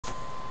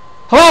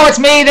Hello, it's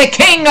me, the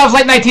king of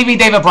late night TV,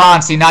 David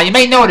Bronstein. Now, you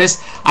may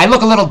notice I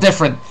look a little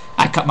different.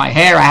 I cut my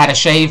hair, I had a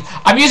shave.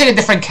 I'm using a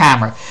different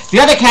camera.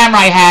 The other camera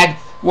I had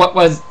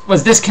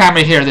was this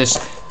camera here, this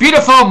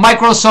beautiful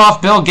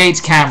Microsoft Bill Gates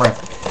camera.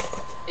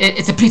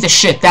 It's a piece of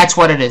shit, that's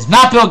what it is.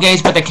 Not Bill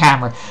Gates, but the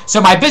camera. So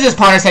my business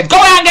partner said, go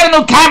out and get a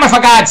new camera for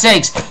God's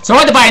sakes. So I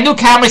went to buy a new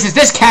camera. He says,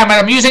 this camera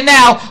I'm using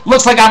now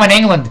looks like I'm in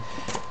England.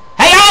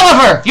 Hey,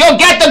 Oliver, you'll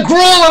get the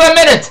gruel in a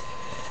minute.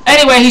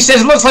 Anyway, he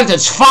says, it looks like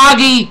it's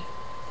foggy.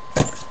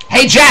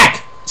 Hey,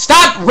 Jack,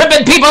 stop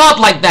ripping people up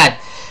like that.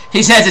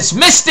 He says, it's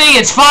misty,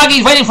 it's foggy,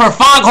 he's waiting for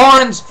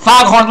foghorn,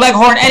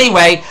 leghorn.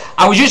 Anyway,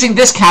 I was using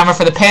this camera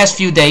for the past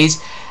few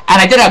days,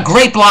 and I did a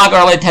great blog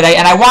earlier today,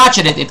 and I watch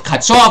it. It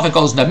cuts off, it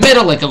goes in the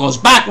middle, it goes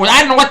backward.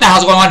 I don't know what the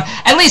hell's going on.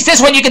 At least this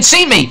one you can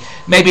see me.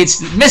 Maybe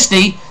it's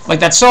misty, like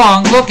that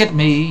song, Look at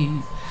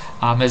Me.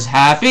 I'm as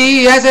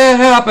happy as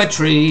a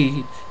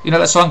tree. You know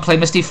that song, Play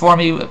Misty for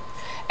Me?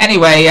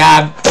 Anyway,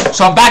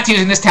 so I'm back to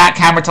using this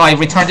camera till I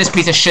return this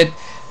piece of shit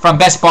from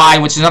Best Buy,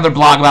 which is another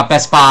blog about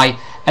Best Buy,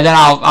 and then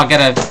I'll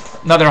get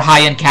another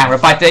high-end camera.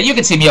 But you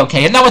can see me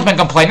okay, and no one's been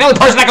complaining. The only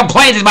person that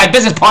complains is my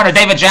business partner,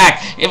 David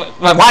Jack.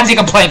 Why does he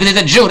complain? Because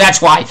he's a Jew,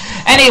 that's why.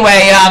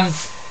 Anyway,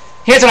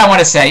 here's what I want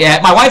to say.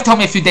 My wife told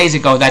me a few days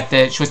ago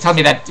that she was telling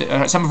me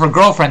that some of her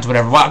girlfriends,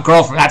 whatever,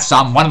 girlfriend, not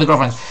some, one of the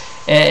girlfriends,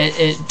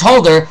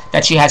 told her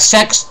that she has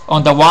sex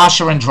on the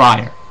washer and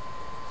dryer.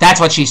 That's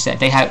what she said.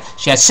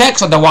 She has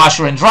sex on the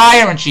washer and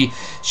dryer, and she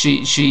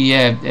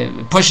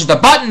pushes the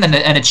button,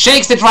 and it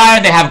shakes the dryer,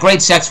 and they have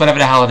great sex, whatever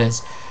the hell it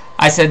is.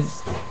 I said,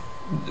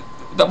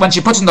 when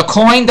she puts in the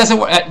coin, does it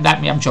work? Not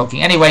me, I'm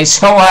joking. Anyway,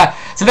 so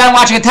then I'm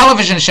watching a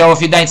television show a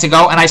few nights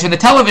ago, and I saw in the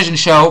television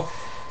show,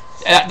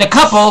 the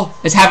couple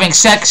is having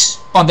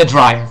sex on the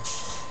dryer.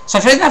 So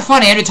I said, isn't that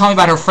funny? Andrew told me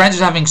about her friends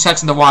who's having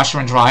sex in the washer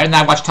and dryer, and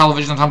I watch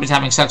television and somebody's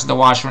having sex in the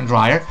washer and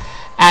dryer.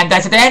 And I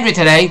said to Andrew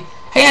today,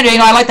 hey, Andrew,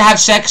 I like to have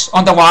sex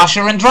on the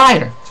washer and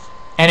dryer.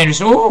 And Andrew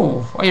said,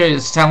 oh, well, you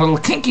sound a little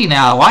kinky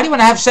now. Why do you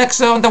want to have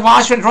sex on the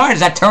washer and dryer?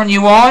 Does that turn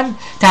you on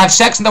to have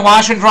sex in the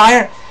washer and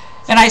dryer?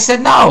 And I said,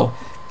 no.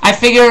 I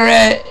figure,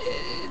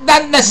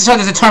 not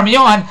necessarily does it turn me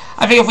on.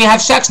 I figure if we have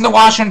sex in the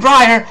washer and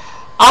dryer,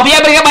 I'll be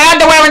able to get my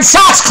underwear and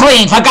socks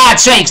clean, for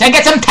God's sakes, and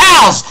get some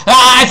towels.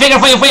 I figure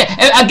if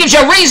it gives you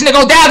a reason to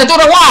go down and do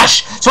the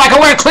wash, so I can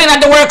wear clean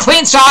underwear,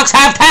 clean socks,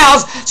 have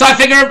towels. So I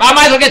figure I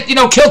might as well get,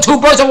 kill two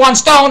birds with one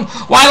stone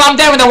while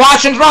I'm there in the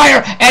washer and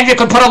dryer. Andrew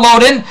could put a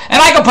load in, and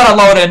I could put a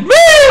load in.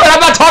 Woo! And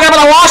I'm not talking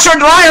about a washer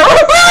and dryer.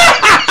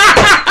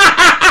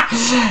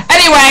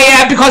 Anyway,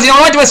 because I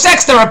went to a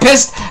sex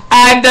therapist,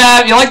 and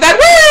you like that?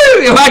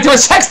 Woo! You went to a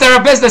sex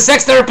therapist. The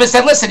sex therapist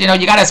said, "Listen,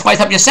 you gotta spice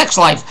up your sex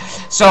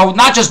life. So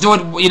not just do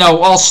it,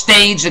 all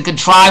staged and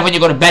contrived when you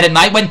go to bed at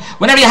night.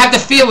 Whenever you have the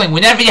feeling,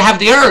 whenever you have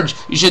the urge,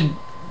 you should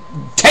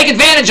take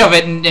advantage of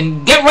it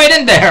and get right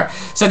in there."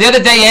 So the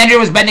other day, Andrew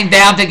was bending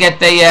down to get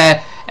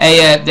the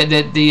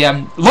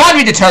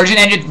laundry detergent.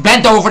 Andrew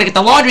bent over to get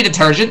the laundry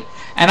detergent,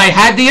 and I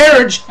had the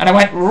urge, and I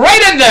went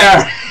right in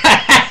there.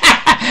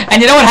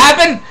 And you know what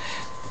happened?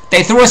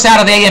 They threw us out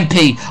of the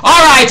AMP.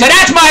 All right, so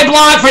that's my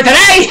blog for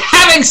today.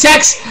 Having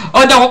sex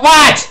on the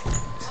what?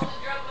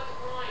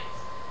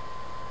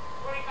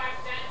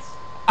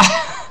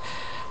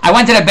 I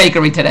went to the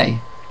bakery today,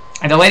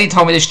 and the lady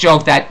told me this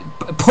joke that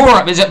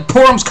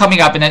Purim's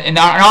coming up in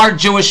our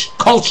Jewish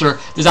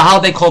culture. There's a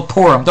holiday called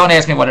Purim. Don't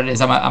ask me what it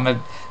is. I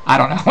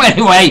don't know.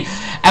 Anyway,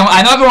 and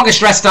I know everyone gets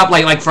dressed up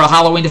like for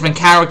Halloween, different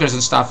characters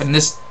and stuff. And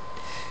this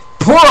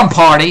Purim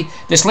party,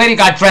 this lady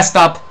got dressed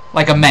up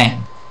like a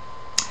man.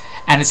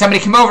 And somebody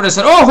came over and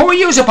said, "Oh, who are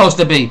you supposed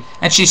to be?"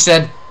 And she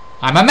said,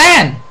 "I'm a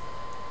man."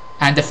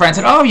 And the friend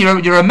said, "Oh,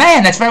 you're a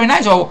man. That's very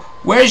nice. Oh,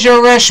 where's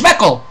your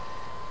schmeckel?"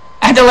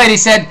 And the lady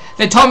said,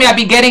 "They told me I'd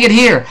be getting it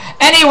here."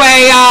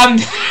 Anyway,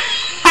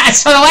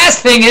 so the last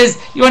thing is,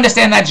 you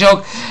understand that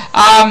joke?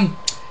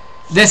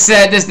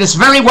 This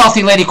very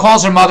wealthy lady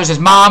calls her mother, says,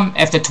 "Mom,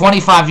 after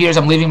 25 years,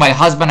 I'm leaving my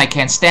husband. I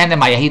can't stand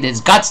him. I hate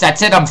his guts.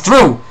 That's it. I'm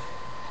through."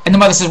 And the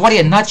mother says, "What are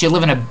you, nuts? You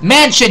live in a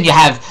mansion. You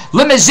have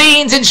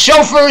limousines and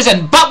chauffeurs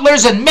and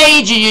butlers and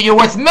maids. You're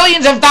worth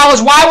millions of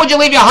dollars. Why would you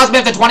leave your husband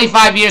after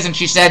 25 years?" And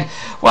she said,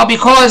 "Well,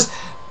 because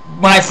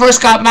when I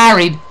first got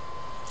married,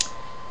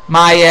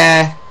 my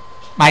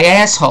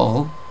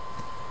asshole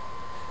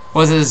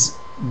was as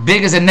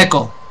big as a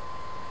nickel.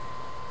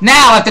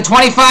 Now, after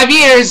 25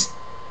 years,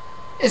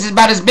 it's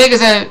about as big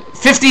as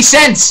 50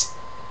 cents.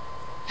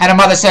 And her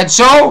mother said,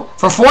 "So,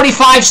 for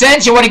 45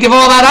 cents, you want to give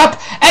all that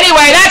up?"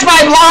 Anyway, that's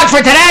my blog for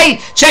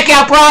today. Check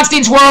out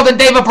Bronstein's World at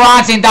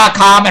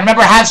davidbronstein.com. And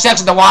remember, have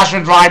sex in the washer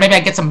and dryer. Maybe I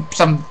can get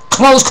some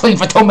clothes clean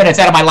for 2 minutes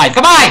out of my life.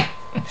 Come on!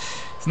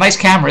 It's a nice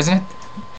camera, isn't it?